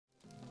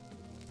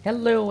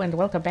Hello and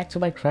welcome back to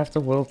my Craft the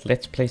World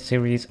Let's Play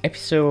series,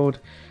 episode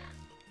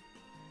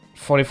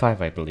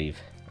 45, I believe.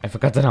 I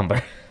forgot the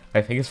number.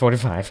 I think it's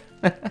 45.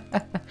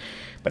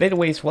 But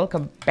anyways,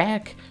 welcome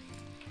back.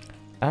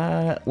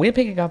 We're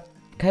picking up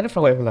kind of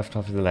where we left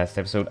off in the last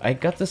episode. I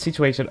got the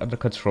situation under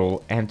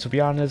control, and to be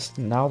honest,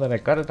 now that I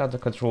got it under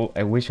control,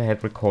 I wish I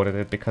had recorded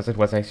it because it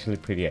was actually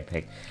pretty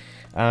epic.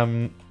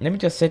 Let me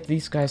just set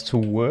these guys to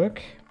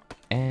work,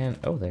 and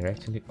oh, they're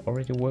actually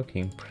already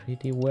working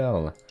pretty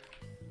well.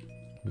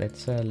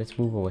 Let's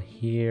move over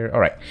here. All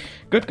right,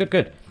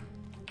 good.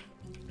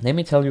 Let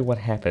me tell you what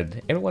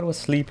happened. Everyone was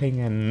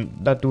sleeping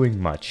and not doing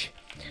much.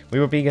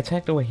 We were being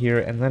attacked over here,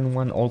 and then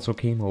one also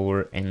came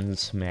over and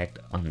smacked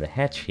on the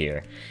hatch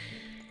here.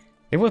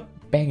 They were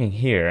banging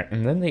here,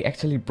 and then they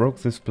actually broke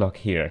this block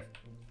here.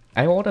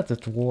 I ordered the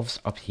dwarves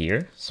up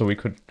here so we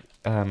could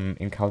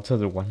encounter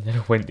the one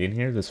that went in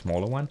here, the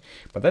smaller one.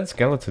 But then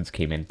skeletons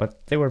came in,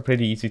 but they were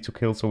pretty easy to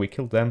kill, so we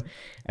killed them.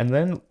 And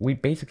then we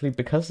basically,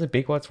 because the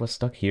big ones were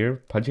stuck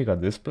here, punching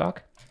on this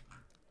block,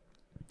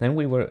 then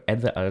we were at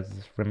the,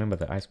 remember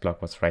the ice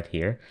block was right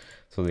here,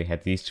 so they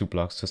had these two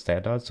blocks to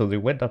stand on. So they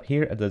went up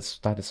here and then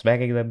started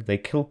smacking them, they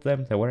killed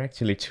them. There were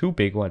actually two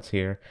big ones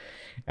here,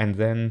 and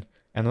then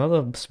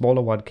another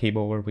smaller one came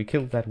over, we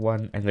killed that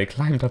one, and they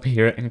climbed up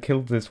here and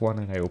killed this one,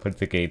 and I opened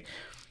the gate.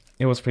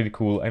 It was pretty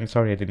cool. I'm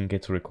sorry I didn't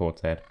get to record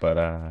that, but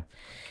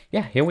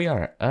yeah, here we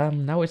are.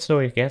 Now it's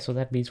snowing again, so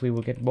that means we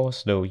will get more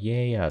snow.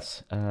 Yay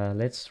us.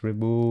 Let's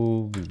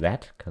remove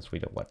that, because we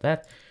don't want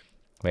that.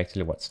 We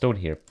actually want stone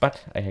here,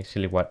 but I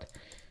actually want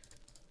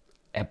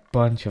a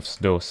bunch of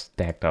snow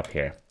stacked up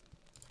here.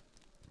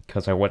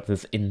 Because I want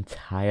this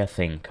entire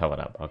thing covered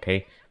up,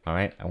 okay?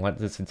 Alright, I want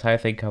this entire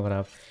thing covered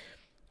up,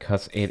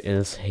 because it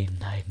is a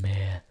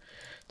nightmare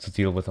to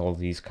deal with all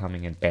these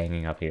coming and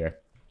banging up here.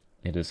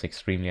 It is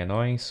extremely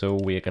annoying, so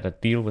we're gonna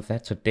deal with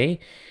that today.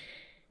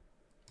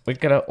 We're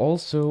gonna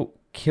also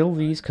kill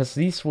these, because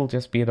these will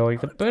just be annoying.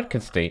 The bird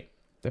can stay.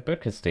 The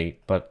bird can stay,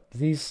 but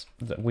these,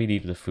 we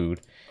need the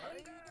food.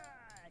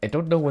 I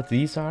don't know what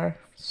these are,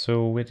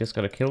 so we're just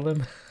gonna kill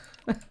them.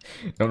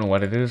 Don't know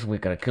what it is, we're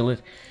gonna kill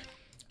it.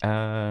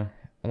 I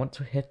want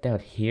to head down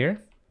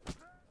here.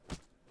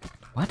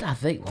 What are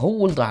they?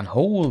 Hold on.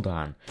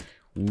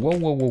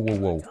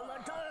 Whoa.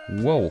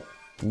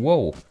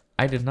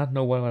 I did not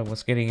know what I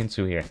was getting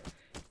into here.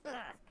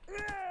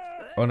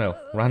 Oh no.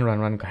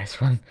 Run, guys.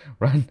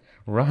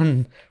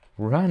 Run.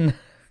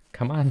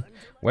 Come on.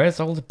 Where's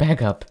all the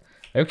backup?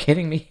 Are you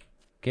kidding me?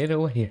 Get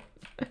over here.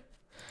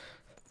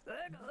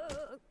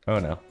 Oh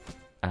no.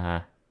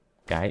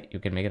 Guy, you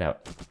can make it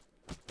out.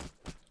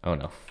 Oh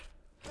no.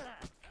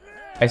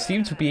 I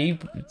seem to be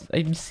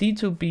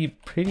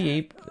pretty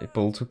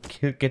able to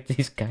get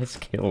these guys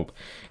killed.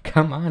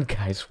 Come on,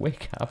 guys,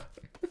 wake up.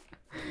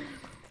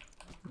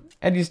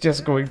 And he's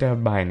just going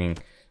down mining.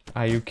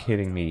 Are you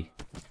kidding me?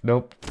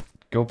 Nope.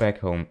 Go back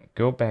home.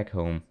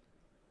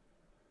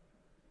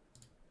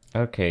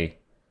 Okay.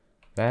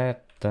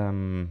 That,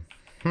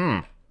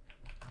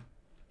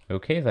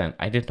 Okay then.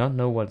 I did not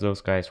know what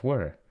those guys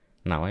were.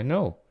 Now I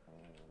know.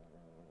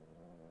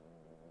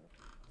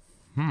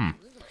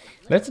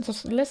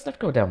 Let's not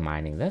go down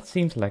mining. That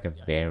seems like a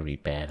very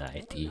bad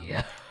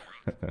idea.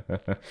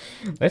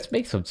 Let's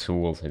make some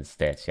tools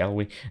instead, shall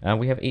we?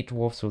 We have 8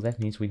 dwarfs, so that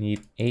means we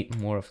need 8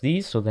 more of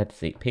these, so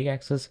that's 8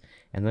 pickaxes.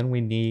 And then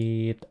we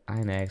need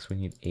iron axe, we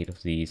need 8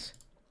 of these.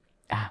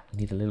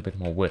 We need a little bit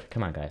more wood.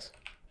 Come on, guys.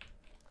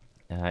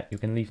 You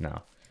can leave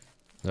now.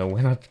 No,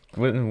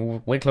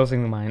 we're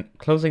closing the mine.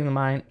 Closing the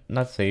mine,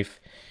 not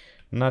safe.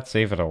 Not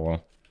safe at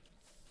all.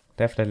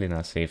 Definitely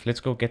not safe.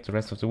 Let's go get the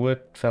rest of the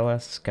wood,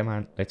 fellas. Come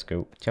on, let's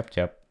go. Chop.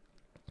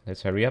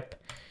 Let's hurry up.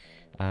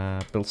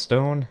 Build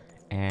stone.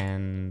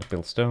 And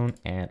build stone,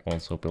 and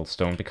also build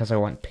stone, because I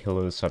want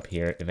pillars up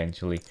here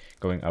eventually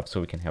going up so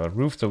we can have a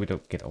roof, so we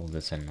don't get all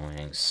this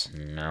annoying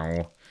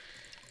snow.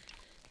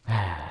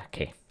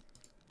 Okay.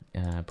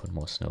 Put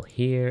more snow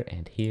here,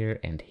 and here,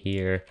 and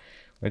here.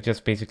 We're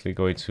just basically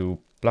going to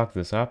block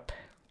this up.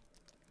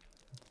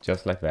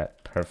 Just like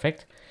that.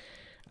 Perfect.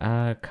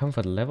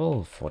 Comfort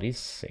level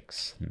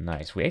 46.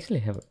 Nice. We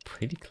actually have a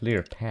pretty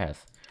clear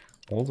path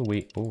all the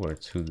way over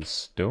to the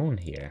stone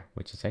here,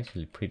 which is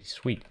actually pretty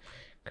sweet.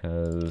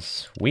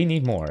 Because we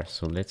need more,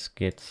 so let's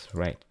get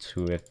right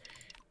to it.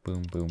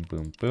 Boom.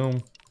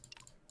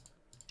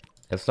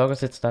 As long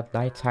as it's not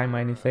nighttime or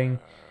anything.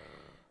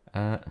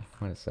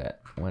 What is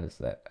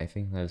that? I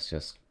think that's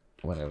just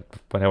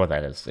whatever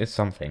that is. It's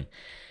something.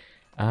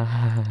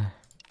 Can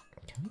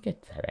we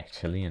get that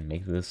actually and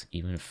make this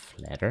even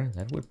flatter?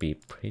 That would be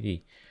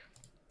pretty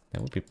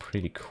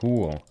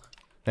cool.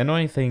 The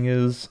annoying thing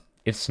is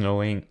it's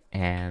snowing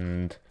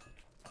and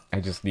I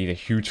just need a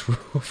huge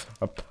roof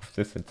above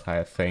this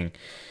entire thing.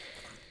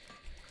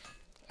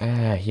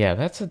 Yeah,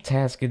 that's a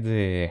task in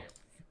the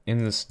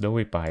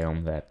snowy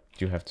biome that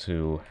you have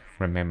to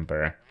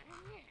remember.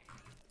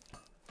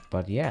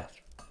 But yeah,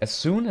 as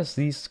soon as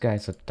these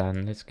guys are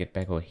done, let's get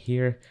back over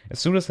here. As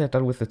soon as they're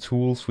done with the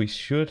tools, we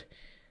should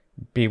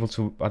be able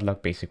to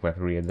unlock basic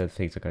weaponry, and then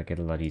things are gonna get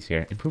a lot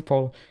easier. Improve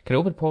portal can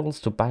open portals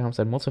to biomes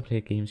and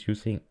multiplayer games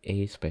using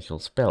a special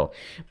spell.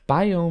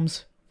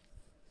 Biomes,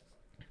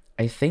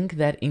 I think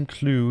that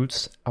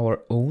includes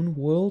our own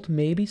world,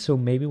 maybe. So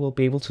maybe we'll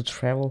be able to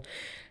travel,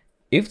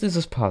 if this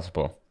is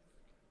possible.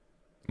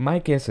 My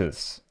guess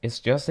is, it's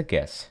just a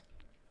guess.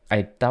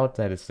 I doubt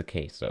that is the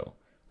case though.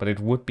 But it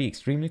would be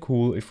extremely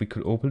cool if we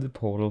could open the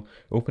portal,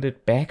 open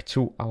it back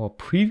to our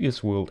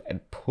previous world,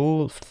 and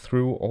pull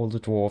through all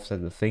the dwarves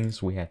and the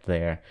things we had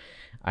there.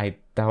 I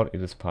doubt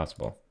it is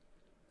possible.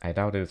 I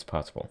doubt it is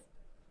possible.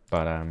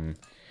 But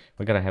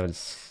we're gonna have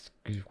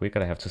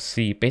to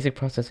see. Basic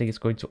processing is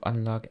going to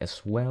unlock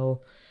as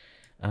well.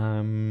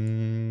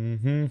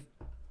 Advanced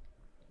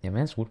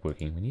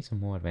woodworking. We need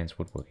some more advanced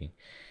woodworking.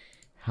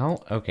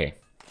 How? Okay.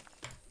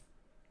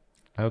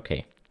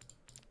 Okay.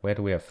 Where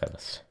do we have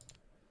feathers?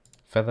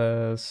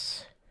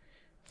 Feathers.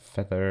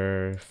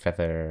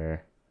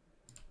 Feather.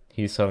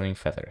 He's selling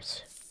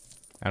feathers.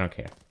 I don't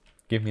care.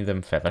 Give me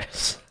them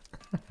feathers.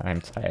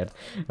 I'm tired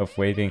of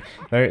waiting.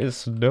 There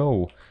is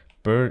no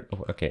bird.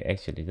 Oh, okay,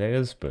 actually, there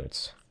is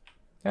birds.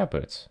 There are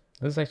birds.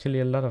 There's actually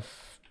a lot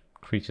of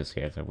creatures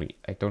here that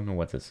I don't know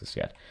what this is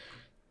yet.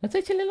 There's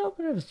actually a lot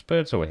of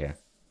birds over here.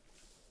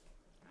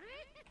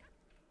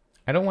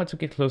 I don't want to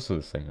get close to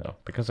this thing though,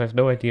 because I have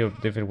no idea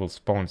if it will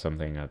spawn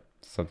something or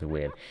something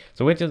weird.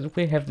 So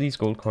we have these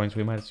gold coins,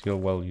 we might as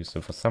well use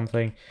them for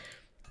something.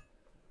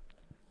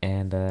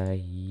 And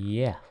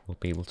yeah, we'll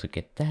be able to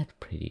get that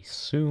pretty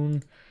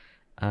soon.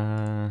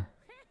 I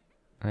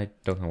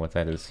don't know what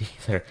that is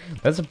either.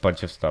 There's a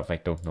bunch of stuff I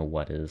don't know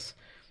what is.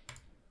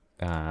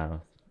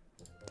 I'll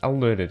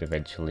learn it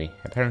eventually.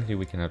 Apparently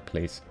we cannot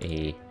place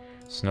a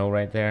snow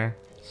right there,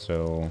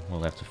 so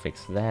we'll have to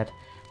fix that.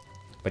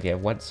 But yeah,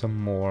 want some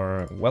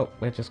more. Well,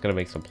 we're just gonna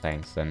make some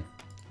planks then.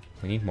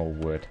 We need more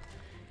wood.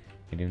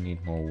 We do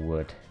need more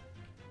wood.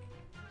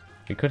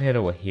 We could head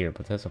over here,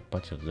 but there's a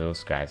bunch of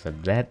those guys,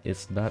 and that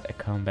is not a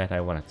combat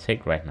I want to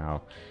take right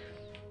now.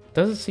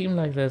 Doesn't seem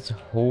like there's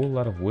a whole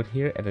lot of wood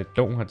here, and I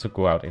don't want to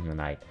go out in the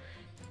night.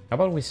 How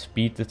about we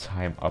speed the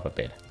time up a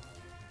bit?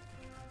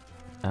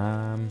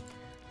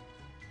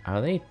 Are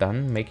they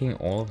done making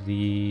all of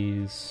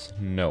these?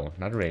 No,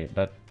 not really.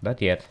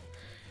 Not yet.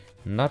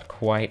 Not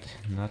quite.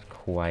 Not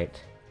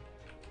quite.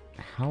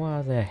 How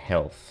are their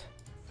health?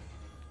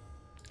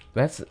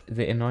 That's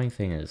the annoying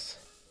thing is,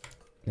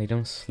 they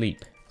don't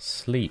sleep.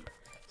 Sleep.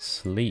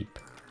 Sleep.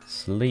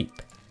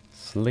 Sleep.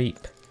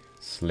 Sleep.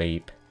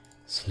 Sleep.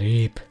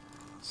 Sleep.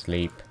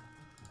 Sleep.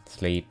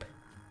 Sleep.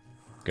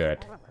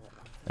 Good.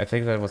 I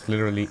think that was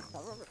literally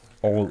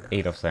all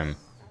 8 of them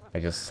I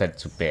just sent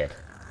to bed.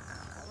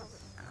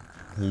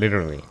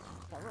 Literally.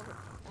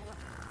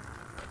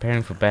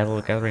 Preparing for battle,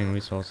 gathering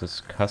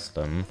resources,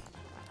 custom.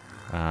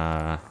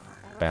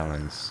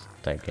 Balanced,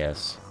 I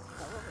guess.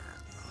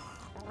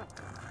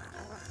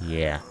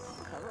 Yeah.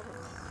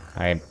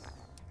 I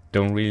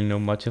don't really know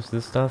much of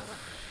this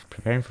stuff.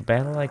 Preparing for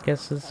battle, I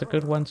guess, is a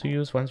good one to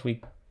use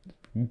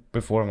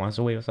before a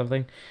monster wave or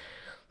something.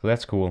 So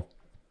that's cool.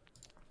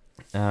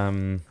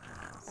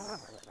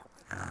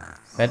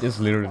 That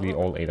is literally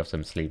all 8 of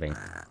them sleeping.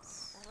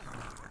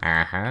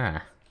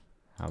 Aha!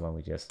 How about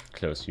we just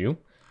close you?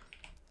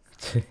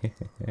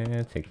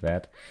 Take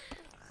that.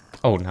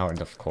 Oh, now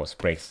it of course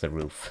breaks the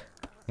roof.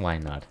 Why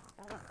not?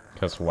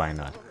 Because why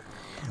not?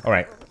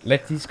 Alright,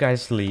 let these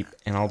guys sleep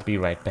and I'll be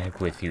right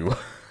back with you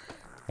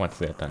once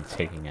they're done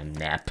taking a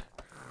nap.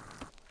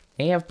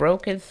 They have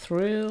broken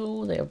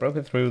through. They have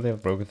broken through. They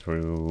have broken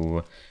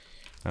through.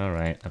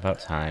 Alright, about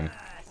time.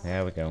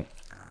 There we go.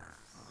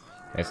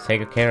 Let's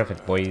take care of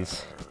it,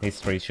 boys.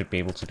 These 3 should be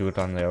able to do it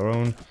on their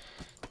own.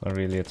 Not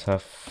really a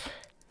tough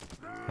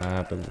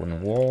build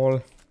one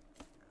wall.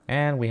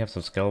 And we have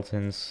some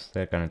skeletons.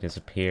 They're gonna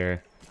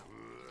disappear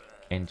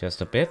in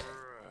just a bit.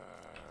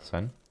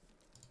 Sun,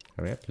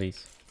 hurry up,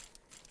 please.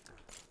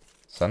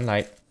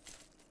 Sunlight.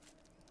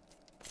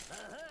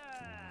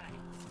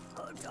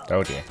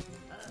 Oh dear.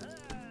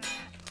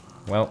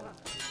 Well,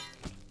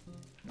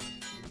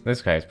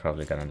 this guy is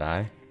probably gonna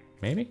die.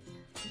 Maybe?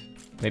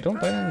 They don't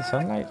burn in the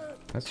sunlight?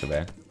 That's too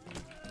bad.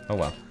 Oh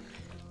well.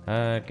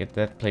 Get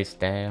that place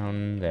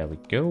down. There we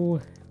go.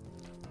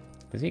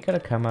 Is he gonna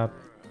come up?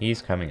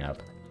 He's coming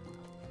up.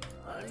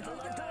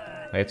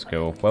 Let's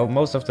go. Well,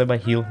 most of them are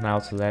healed now,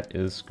 so that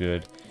is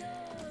good.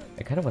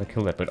 I kind of want to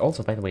kill that, but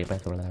also, by the way,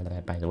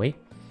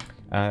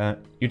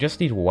 you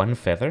just need 1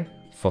 feather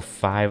for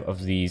 5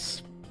 of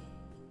these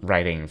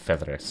riding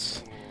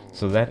feathers.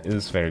 So that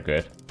is very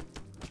good.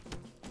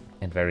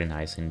 And very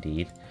nice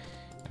indeed.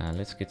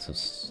 Let's get some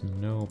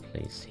snow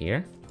placed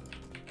here.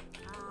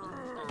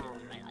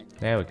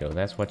 There we go,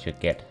 that's what you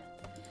get.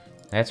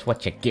 That's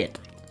what you get.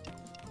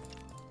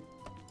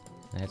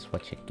 That's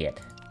what you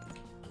get.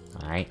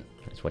 Alright,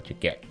 that's what you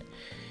get.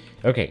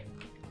 Okay.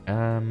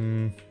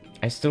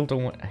 I still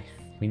don't want...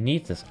 We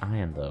need this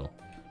iron though.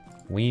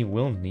 We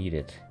will need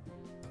it.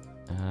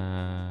 We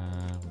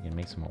can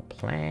make some more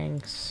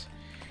planks.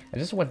 I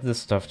just want this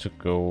stuff to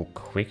go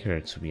quicker,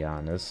 to be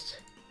honest.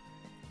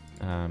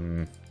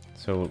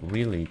 So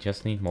really,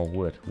 just need more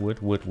wood. Wood.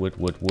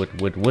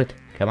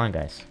 Come on,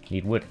 guys.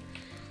 Need wood.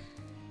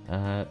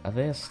 Are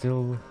they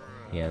still...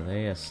 Yeah,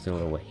 they are still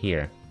over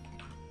here.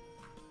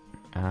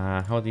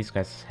 How are these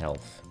guys'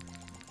 health?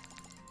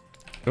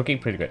 Looking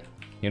pretty good.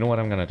 You know what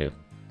I'm gonna do?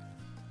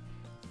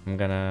 I'm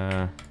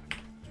gonna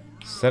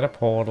set a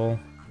portal.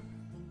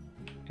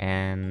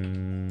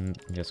 And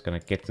I'm just gonna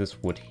get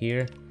this wood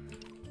here.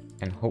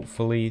 And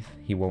hopefully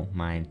he won't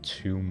mind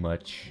too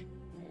much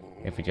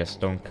if we just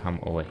don't come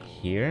over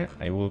here.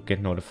 I will get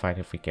notified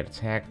if we get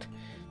attacked.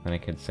 Then I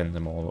can send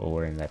them all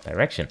over in that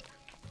direction.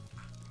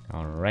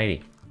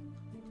 Alrighty.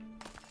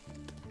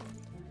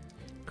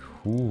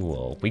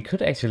 Cool. We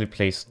could actually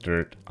place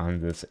dirt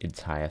on this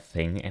entire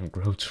thing and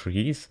grow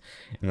trees.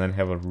 And then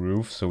have a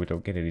roof so we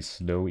don't get any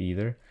snow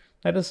either.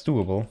 That is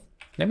doable.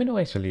 Let me know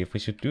actually if we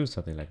should do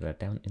something like that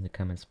down in the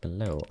comments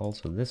below.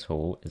 Also, this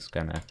hole is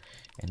gonna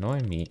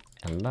annoy me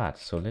a lot.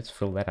 So let's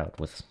fill that out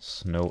with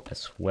snow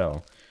as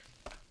well.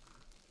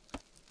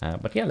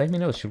 But yeah, let me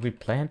know. Should we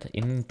plant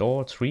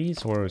indoor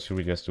trees or should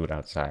we just do it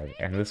outside?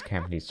 And this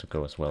camp needs to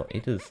go as well.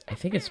 It is, I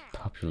think it's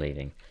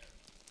populating.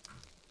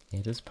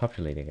 It is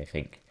populating, I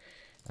think.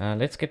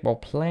 Let's get more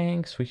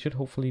planks. We should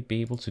hopefully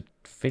be able to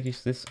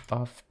finish this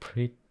off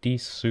pretty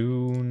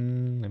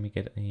soon. Let me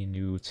get a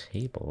new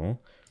table.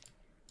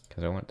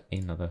 Because I want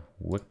another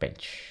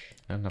workbench.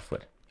 Not enough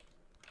wood.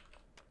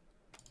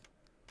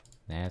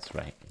 That's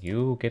right.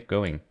 You get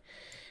going.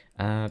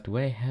 Do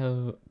I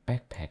have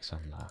backpacks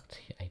unlocked?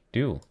 I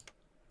do.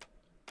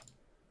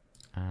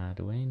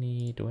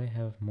 Do I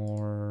have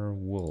more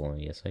wool?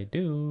 Yes, I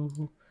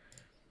do.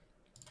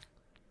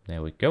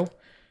 There we go.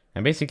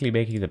 I'm basically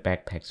making the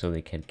backpack so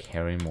they can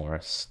carry more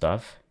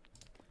stuff.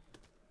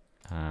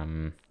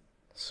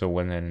 So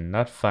when they're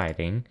not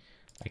fighting,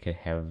 I can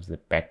have the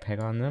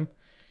backpack on them.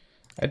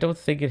 I don't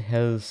think it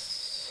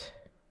has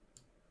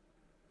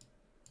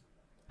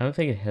a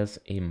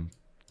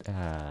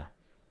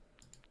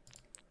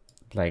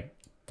like,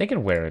 they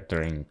can wear it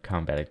during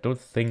combat. I don't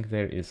think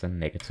there is a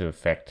negative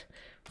effect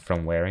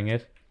from wearing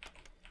it.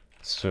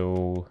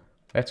 So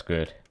that's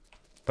good.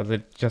 But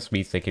it just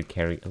means they can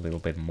carry a little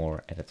bit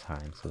more at a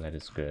time, so that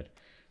is good.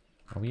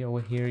 Are we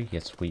over here?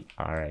 Yes, we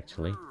are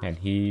actually. And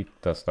he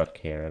does not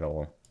care at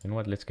all. You know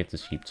what? Let's get the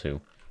sheep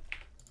too.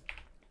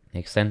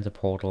 Extend the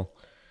portal.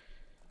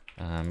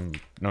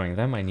 Knowing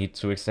them, I need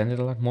to extend it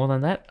a lot more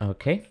than that.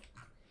 Okay.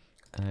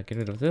 Get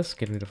rid of this.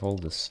 Get rid of all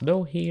the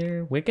snow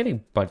here. We're getting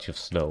a bunch of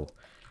snow.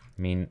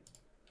 I mean,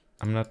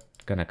 I'm not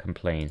gonna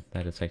complain.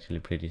 That is actually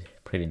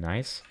pretty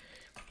nice.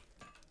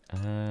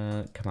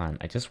 Come on,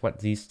 I just want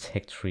these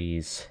tech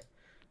trees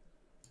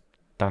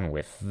done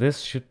with.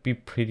 This should be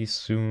pretty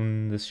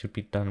soon. This should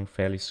be done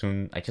fairly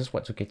soon. I just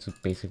want to get to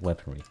basic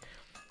weaponry.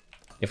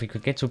 If we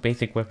could get to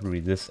basic weaponry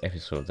this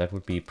episode, that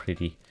would be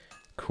pretty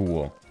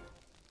cool.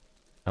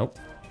 Oh.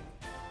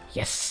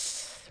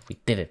 Yes! We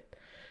did it!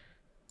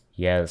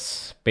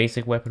 Yes,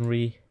 basic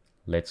weaponry.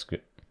 Let's go.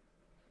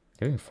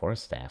 Doing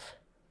forest staff.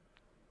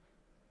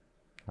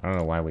 I don't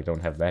know why we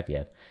don't have that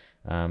yet.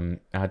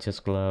 Archer's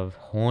glove,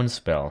 horn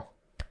spell.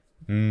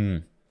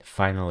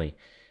 Finally.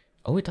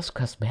 Oh, it does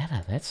cost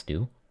mana, that's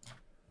new.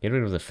 Get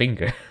rid of the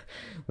finger.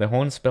 The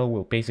horn spell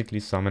will basically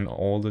summon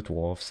all the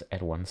dwarves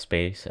at one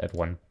space, at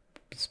one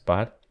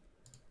spot.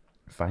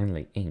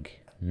 Finally,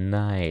 ink.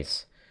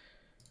 Nice.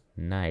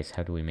 Nice.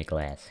 How do we make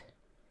glass?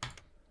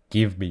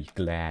 Give me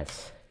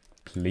glass.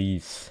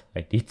 Please.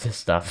 I need this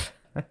stuff.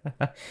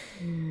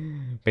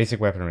 Basic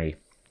weaponry.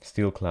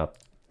 Steel club.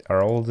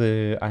 Are all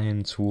the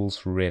iron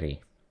tools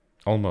ready?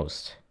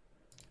 Almost.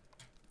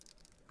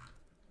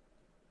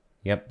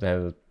 Yep,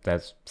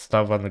 that's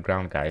stuff on the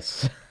ground,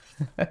 guys.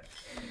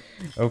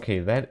 Okay,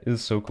 that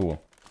is so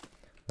cool.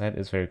 That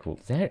is very cool.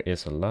 There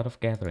is a lot of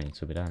gathering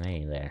to be done,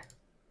 eh, there.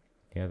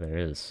 Yeah, there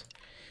is.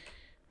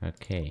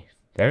 Okay,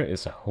 there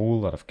is a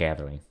whole lot of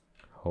gathering.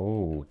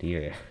 Oh,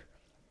 dear.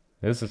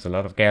 This is a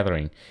lot of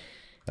gathering.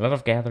 A lot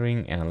of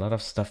gathering and a lot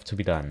of stuff to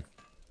be done.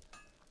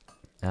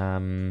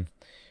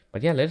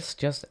 But yeah, let's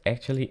just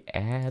actually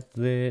add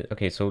the...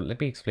 Okay, so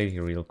let me explain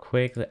here real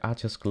quick. The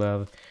Archer's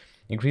Glove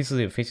increases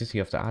the efficiency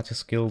of the Archer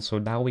skill, so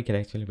now we can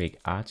actually make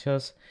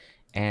archers.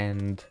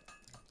 And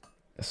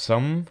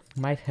some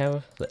might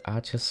have the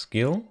Archer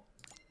skill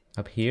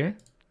up here,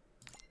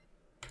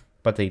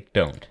 but they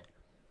don't.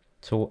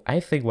 So I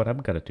think what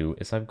I'm gonna do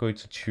is I'm going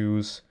to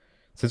choose...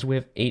 Since we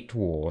have 8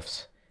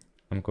 dwarves,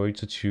 I'm going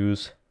to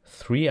choose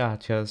 3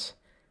 archers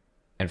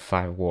and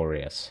 5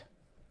 warriors.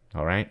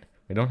 Alright?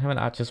 We don't have an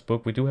archer's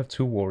book. We do have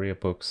 2 warrior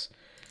books.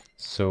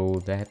 So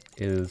that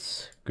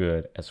is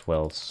good as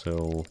well.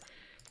 So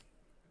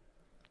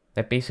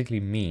that basically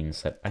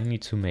means that I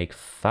need to make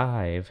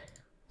 5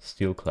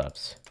 steel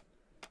clubs.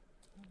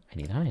 I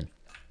need iron.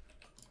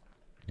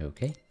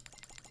 Okay.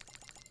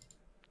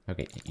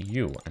 Okay,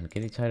 you. I'm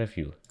getting tired of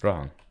you.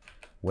 Wrong.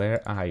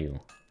 Where are you?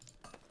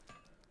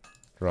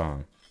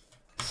 Wrong.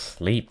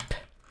 Sleep.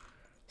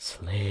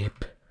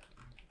 Sleep.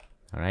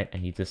 Alright, I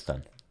need this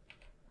done.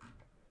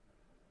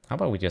 How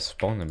about we just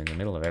spawn them in the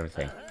middle of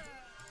everything?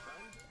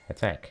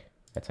 Attack.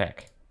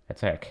 Attack.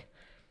 Attack.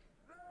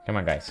 Come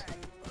on, guys.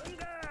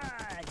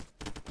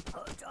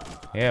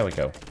 Here we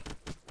go.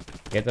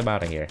 Get them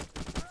out of here.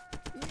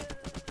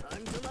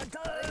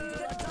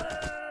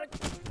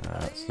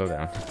 Slow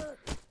down.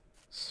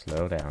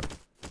 Slow down.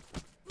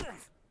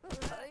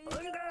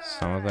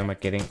 Some of them are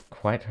getting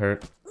quite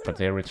hurt, but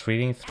they're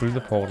retreating through the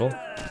portal.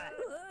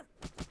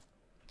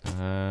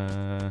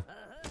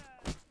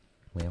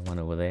 We have one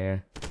over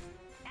there.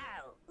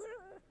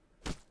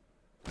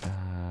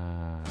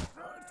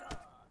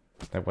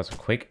 That was a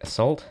quick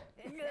assault.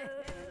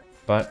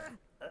 But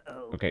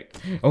okay.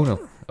 Oh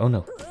no. Oh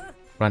no.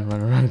 Run,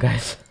 run, run,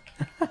 guys.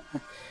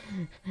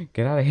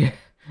 Get out of here.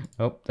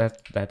 Oh,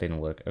 that didn't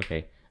work.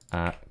 Okay.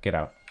 Get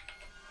out.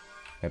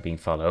 They're being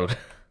followed.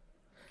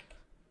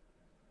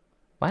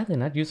 Why are they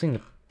not using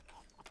the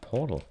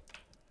portal?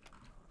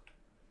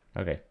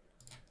 Okay.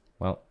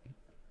 Well,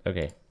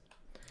 okay.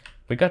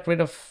 We got rid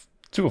of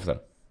 2 of them.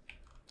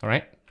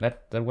 Alright.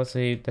 That was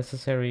a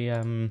necessary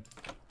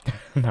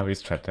now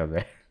he's trapped out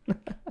there.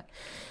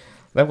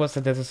 That was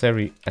a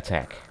necessary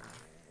attack.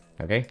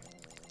 Okay?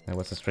 That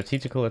was a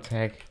strategical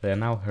attack. They're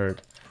now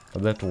hurt,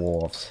 but they're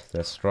dwarves.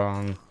 They're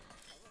strong.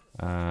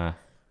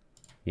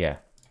 Yeah.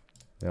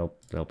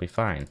 They'll be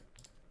fine.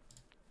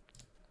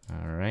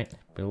 Alright,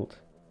 build.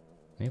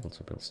 Able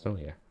to build stone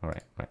here.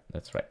 Alright, right,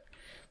 that's right.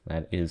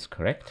 That is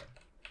correct.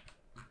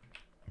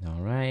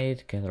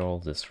 Alright, gather all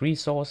these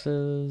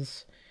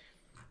resources.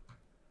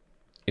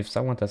 If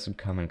someone doesn't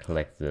come and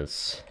collect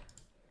this,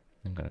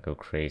 I'm gonna go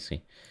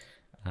crazy.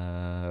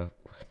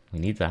 We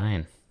need the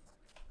iron.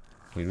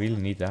 We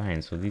really need the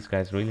iron, so these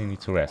guys really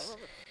need to rest.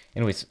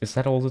 Anyways, is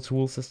that all the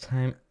tools this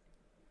time?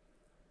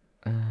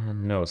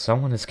 No,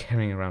 someone is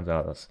carrying around the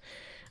others.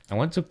 I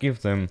want to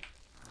give them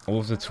all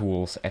of the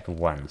tools at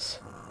once,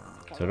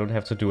 so I don't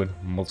have to do it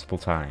multiple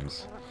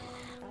times.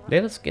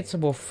 Let us get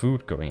some more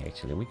food going,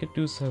 actually. We could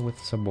do so with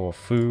some more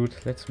food.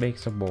 Let's make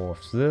some more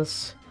of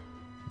this.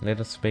 Let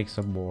us make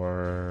some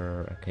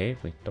more... Okay,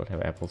 we don't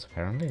have apples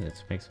apparently.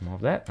 Let's make some more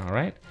of that.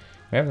 Alright.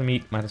 We have the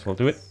meat. Might as well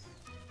do it.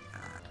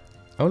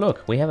 Oh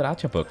look, we have an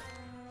archer book.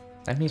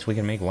 That means we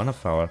can make one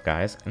of our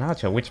guys an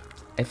archer, which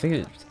I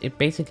think it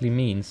basically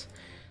means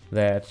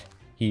that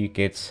he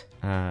gets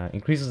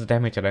increases the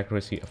damage and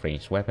accuracy of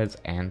ranged weapons,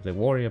 and the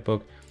warrior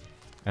book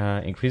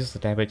increases the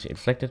damage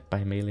inflicted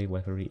by melee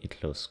weaponry in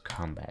close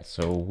combat.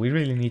 So we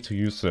really need to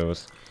use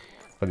those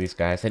for these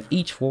guys. And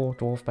each war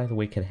dwarf, by the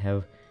way, can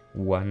have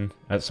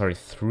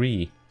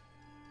 3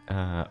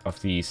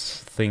 of these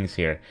things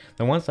here.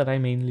 The ones that I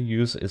mainly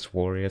use is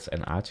warriors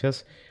and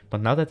archers,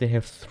 but now that they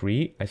have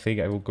 3, I think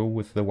I will go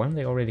with the one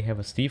they already have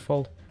as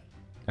default,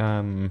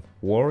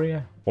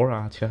 warrior or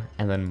archer,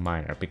 and then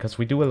miner, because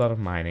we do a lot of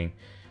mining.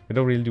 We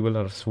don't really do a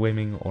lot of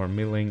swimming or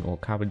milling or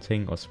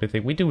carpenting or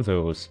smithing. We do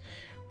those,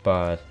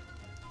 but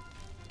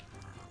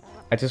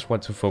I just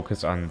want to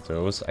focus on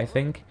those, I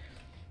think,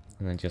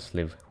 and then just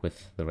live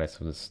with the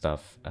rest of the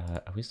stuff.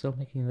 Are we still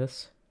making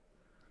this?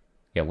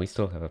 Yeah, we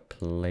still have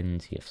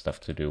plenty of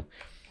stuff to do.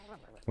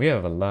 We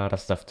have a lot of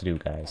stuff to do,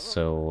 guys,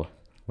 so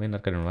we're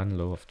not gonna run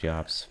low of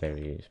jobs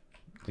very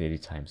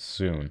anytime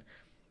soon.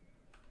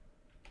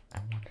 I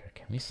wonder,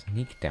 can we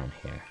sneak down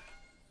here?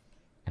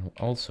 And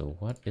also,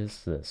 what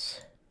is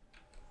this?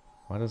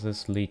 What does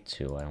this lead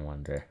to, I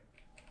wonder?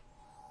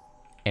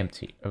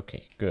 Empty.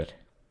 Okay, good.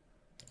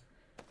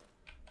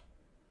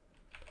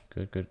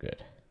 Good, good,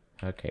 good.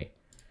 Okay.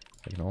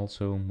 We can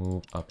also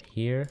move up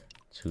here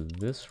to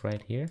this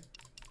right here.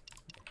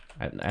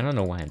 I don't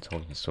know why I'm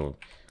talking so,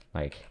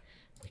 like,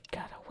 we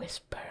gotta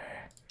whisper.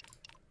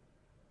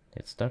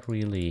 It's not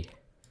really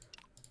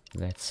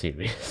that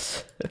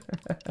serious.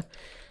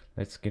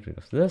 Let's get rid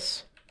of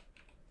this.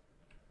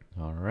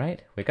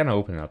 Alright, we're gonna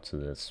open up to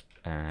this,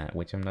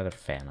 which I'm not a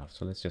fan of,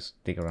 so let's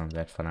just dig around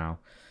that for now.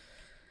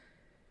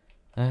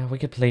 We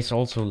could place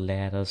also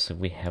ladders if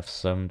we have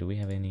some. Do we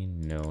have any?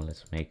 No,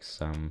 let's make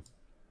some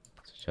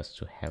just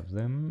to have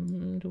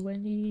them. Do I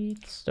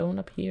need stone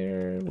up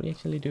here? We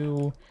actually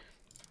do.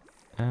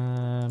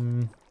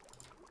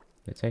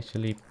 Let's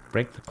actually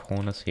break the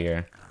corners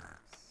here.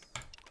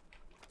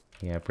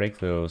 Yeah, break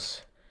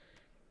those.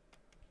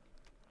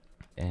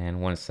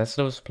 And once that's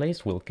those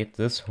placed, we'll get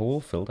this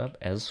hole filled up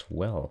as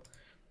well.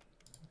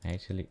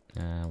 Actually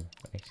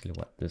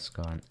want this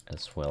gone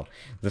as well.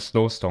 The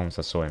snowstorms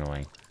are so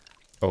annoying.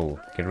 Oh,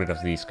 get rid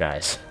of these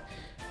guys.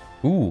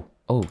 Ooh,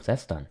 oh,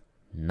 that's done.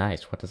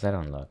 Nice. What does that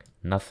unlock?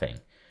 Nothing.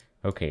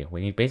 Okay,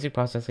 we need basic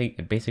processing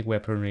and basic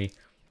weaponry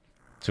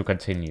to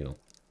continue.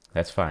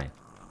 That's fine.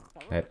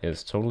 That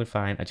is totally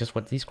fine. I just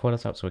want these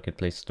corners out so I can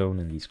place stone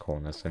in these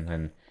corners and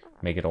then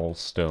make it all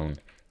stone.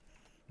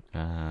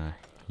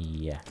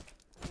 Yeah.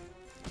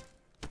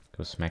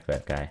 Go smack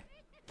that guy.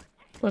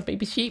 What,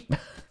 baby sheep?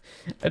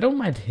 I don't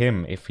mind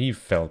him if he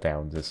fell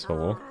down this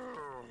hole.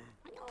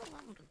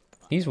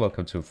 He's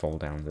welcome to fall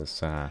down this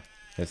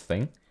this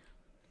thing.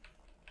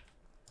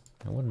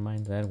 I wouldn't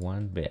mind that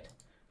one bit.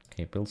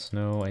 Okay, build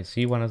snow. I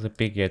see one of the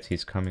big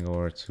yetis coming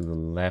over to the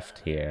left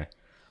here.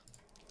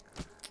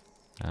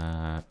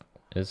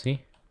 Is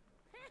he?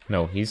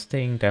 No, he's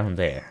staying down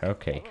there.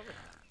 Okay.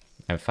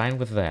 I'm fine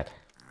with that.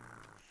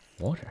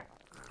 water?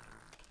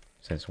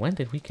 Since when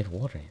did we get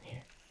water in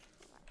here?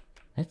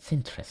 That's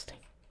interesting.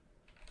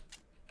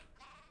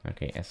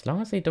 Okay, as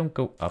long as they don't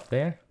go up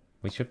there,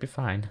 we should be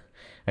fine.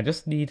 I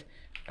just need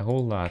a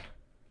whole lot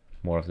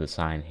more of the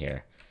sign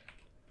here.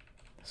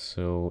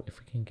 So if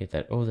we can get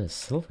that... Oh, there's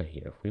silver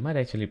here. We might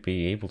actually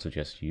be able to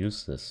just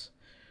use this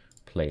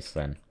place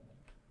then.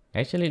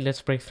 Actually,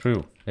 let's break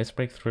through. Let's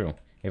break through.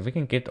 If we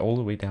can get all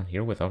the way down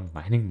here without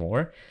mining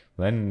more,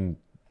 then,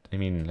 I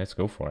mean, let's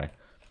go for it.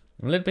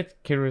 I'm a little bit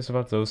curious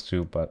about those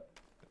two, but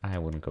I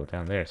wouldn't go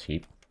down there,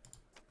 sheep.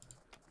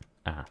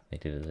 Ah, they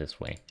did it this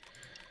way.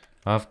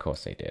 Of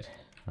course they did.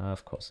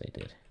 Of course they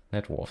did.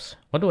 They're dwarfs.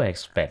 What do I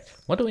expect?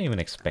 What do I even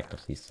expect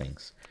of these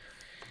things?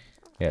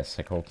 Yes,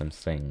 I called them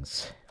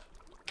things.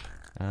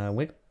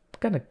 We're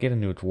gonna get a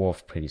new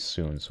dwarf pretty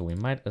soon, so we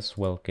might as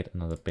well get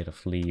another bit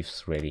of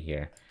leaves ready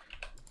here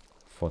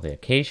for the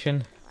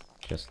occasion.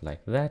 Just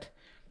like that.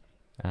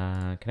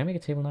 Can I make a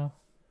table now?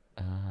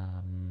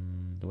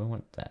 Do I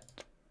want that?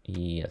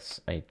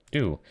 Yes, I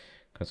do.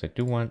 Because I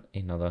do want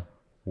another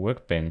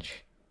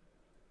workbench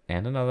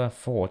and another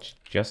forge,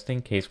 just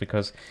in case.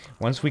 Because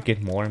once we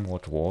get more and more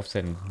dwarves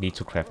and need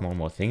to craft more and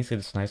more things,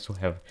 it's nice to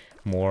have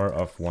more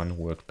of one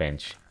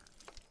workbench.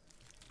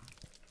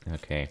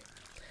 Okay.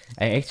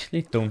 I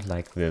actually don't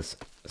like this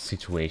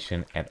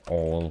situation at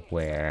all,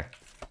 where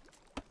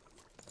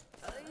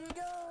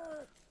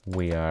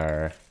we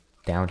are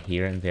down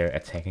here and they're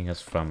attacking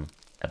us from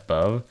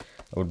above.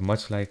 I would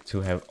much like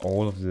to have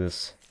all of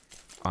this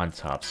on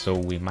top, so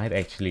we might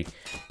actually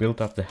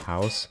build up the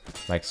house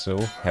like so,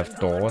 have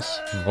doors,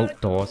 vault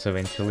doors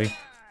eventually.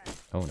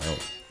 Oh no.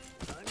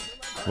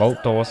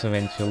 Vault doors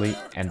eventually,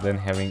 and then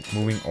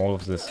moving all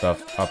of this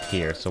stuff up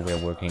here, so we're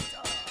working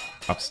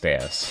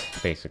upstairs,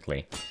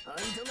 basically.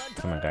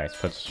 Come on guys,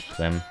 put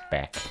them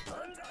back.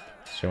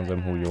 Show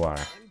them who you are.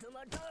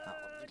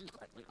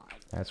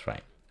 That's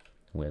right.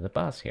 We're the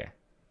boss here.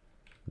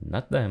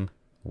 Not them.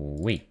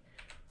 We.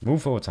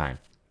 Move over time.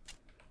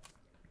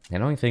 The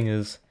annoying thing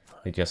is,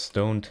 they just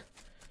don't...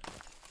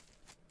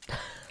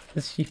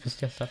 The sheep is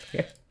just up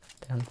here.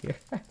 Down here.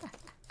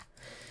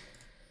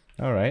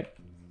 Alright.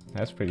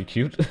 That's pretty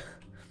cute.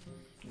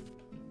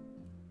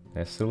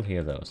 They're still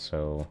here though,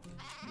 so...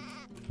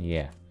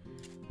 Yeah.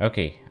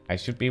 Okay, I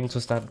should be able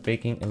to start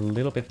baking a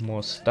little bit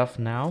more stuff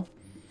now.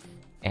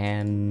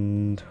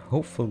 And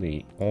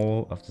hopefully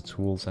all of the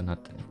tools are not...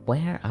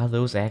 Where are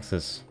those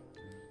axes?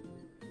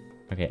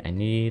 Okay, I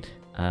need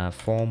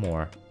 4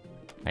 more.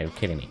 Are you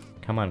kidding me?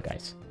 Come on,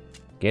 guys.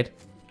 Get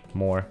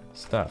more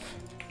stuff.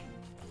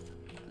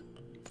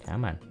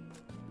 Come on.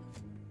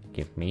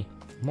 Give me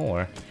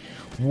more.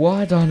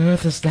 What on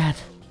earth is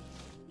that?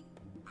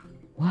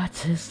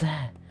 What is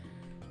that?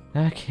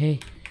 Okay.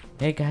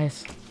 Hey,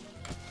 guys.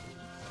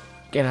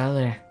 Get out of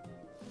there.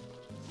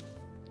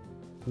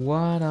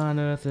 What on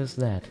earth is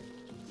that?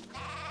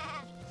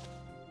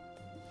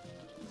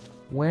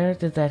 Where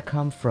did that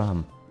come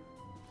from?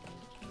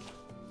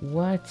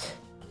 What?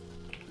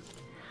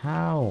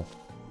 How?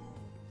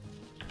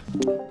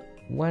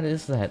 What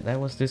is that? That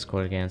was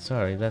Discord again.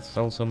 Sorry, that's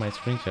also my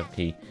screenshot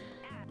key.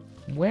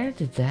 Where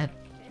did that...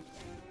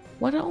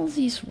 What are all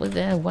these...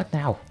 What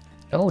now?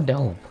 Oh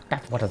no,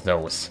 not one of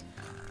those.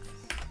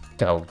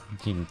 Don't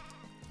you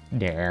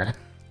dare.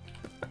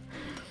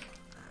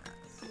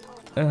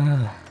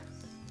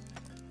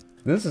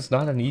 This is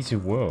not an easy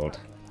world.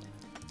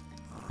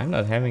 I'm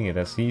not having it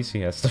as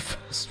easy as the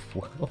first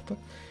world.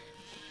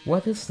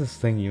 What is this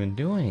thing even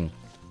doing?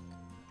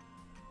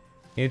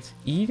 It's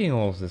eating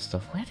all of this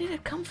stuff. Where did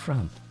it come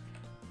from?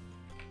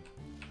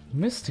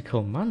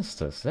 Mystical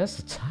Monsters, that's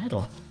the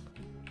title.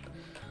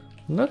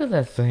 Look at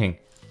that thing.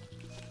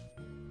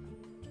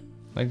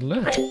 Like,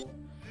 look.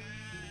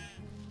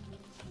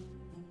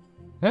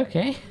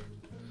 Okay.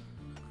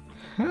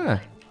 Huh.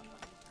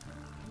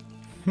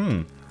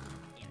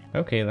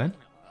 Okay then.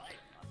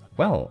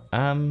 Well,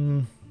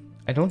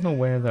 I don't know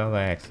where the other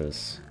axe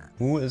is.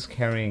 Who is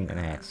carrying an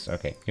axe?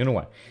 Okay, you know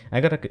what? I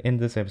gotta end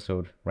this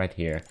episode right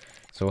here.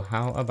 So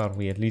how about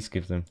we at least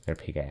give them their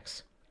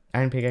pickaxe?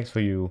 Iron pickaxe for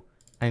you.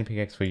 Iron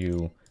pickaxe for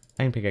you.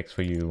 Iron pickaxe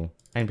for you.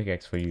 Iron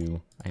pickaxe for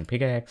you. Iron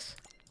pickaxe.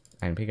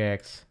 Iron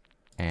pickaxe.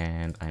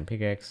 And iron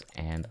pickaxe.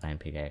 And iron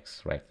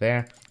pickaxe right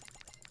there.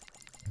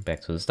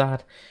 Back to the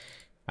start.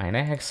 Iron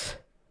axe.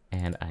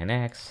 And iron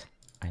axe.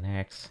 Iron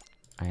axe.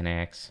 Iron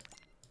axe.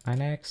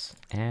 Iron axe.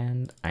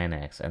 And iron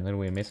axe. And then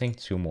we're missing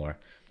 2 more.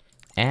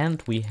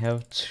 And we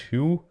have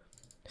 2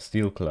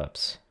 steel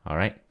clubs.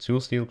 Alright,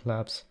 2 steel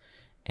clubs.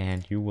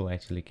 And you will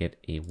actually get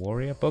a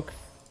warrior book.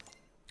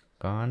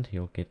 Gone,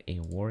 you'll get a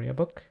warrior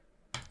book.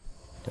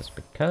 Just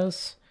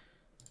because.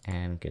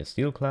 And get a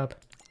steel club.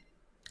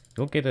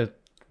 You'll get a,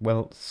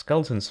 well,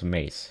 skeleton's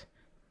mace.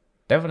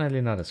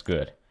 Definitely not as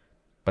good.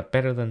 But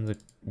better than the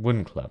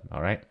wooden club,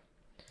 alright?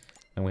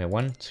 And we have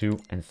 1, 2,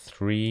 and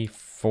 3,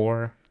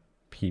 4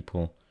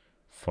 people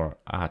for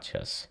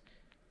archers.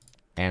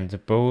 And the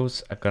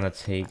bows are gonna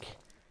take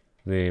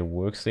the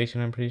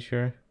workstation, I'm pretty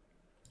sure.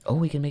 Oh,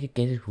 we can get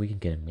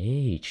a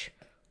mage.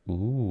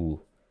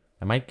 Ooh.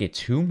 I might get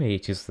 2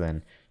 mages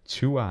then.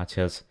 2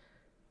 archers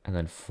And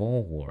then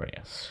 4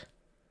 warriors.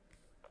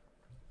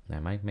 I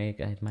might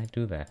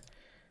do that.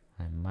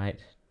 I might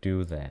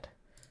do that.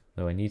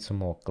 Though I need some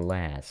more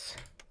glass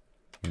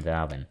in the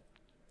oven.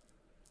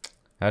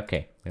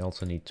 Okay, we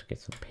also need to get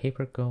some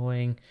paper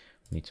going.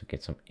 We need to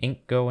get some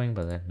ink going,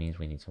 but that means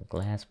we need some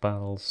glass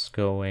bottles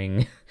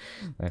going.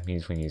 That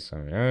means we need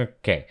some...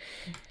 Okay.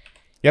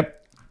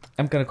 Yep,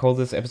 I'm gonna call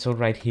this episode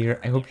right here.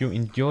 I hope you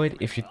enjoyed.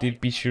 If you did,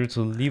 be sure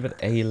to leave it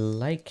a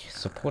like.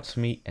 Supports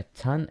me a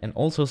ton. And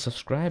also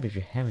subscribe if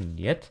you haven't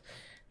yet,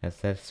 as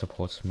that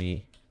supports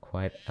me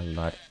quite a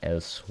lot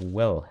as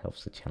well.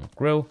 Helps the channel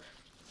grow.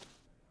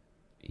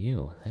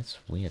 Ew, that's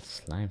weird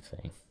slime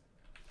thing.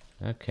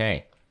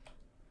 Okay.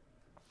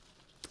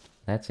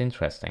 That's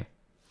interesting.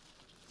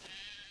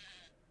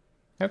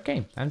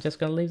 Okay, I'm just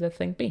gonna leave that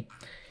thing be.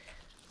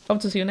 Hope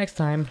to see you next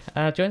time.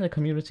 Join the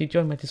community,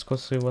 join my Discord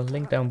server,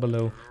 link down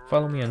below.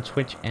 Follow me on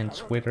Twitch and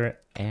Twitter.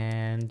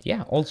 And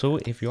yeah, also,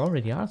 if you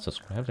already are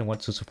subscribed and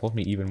want to support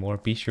me even more,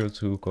 be sure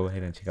to go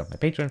ahead and check out my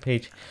Patreon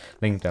page.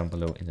 Link down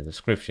below in the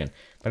description.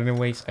 But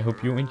anyways, I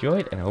hope you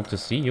enjoyed and I hope to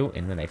see you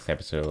in the next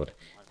episode.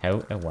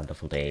 Have a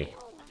wonderful day.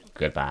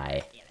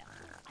 Goodbye.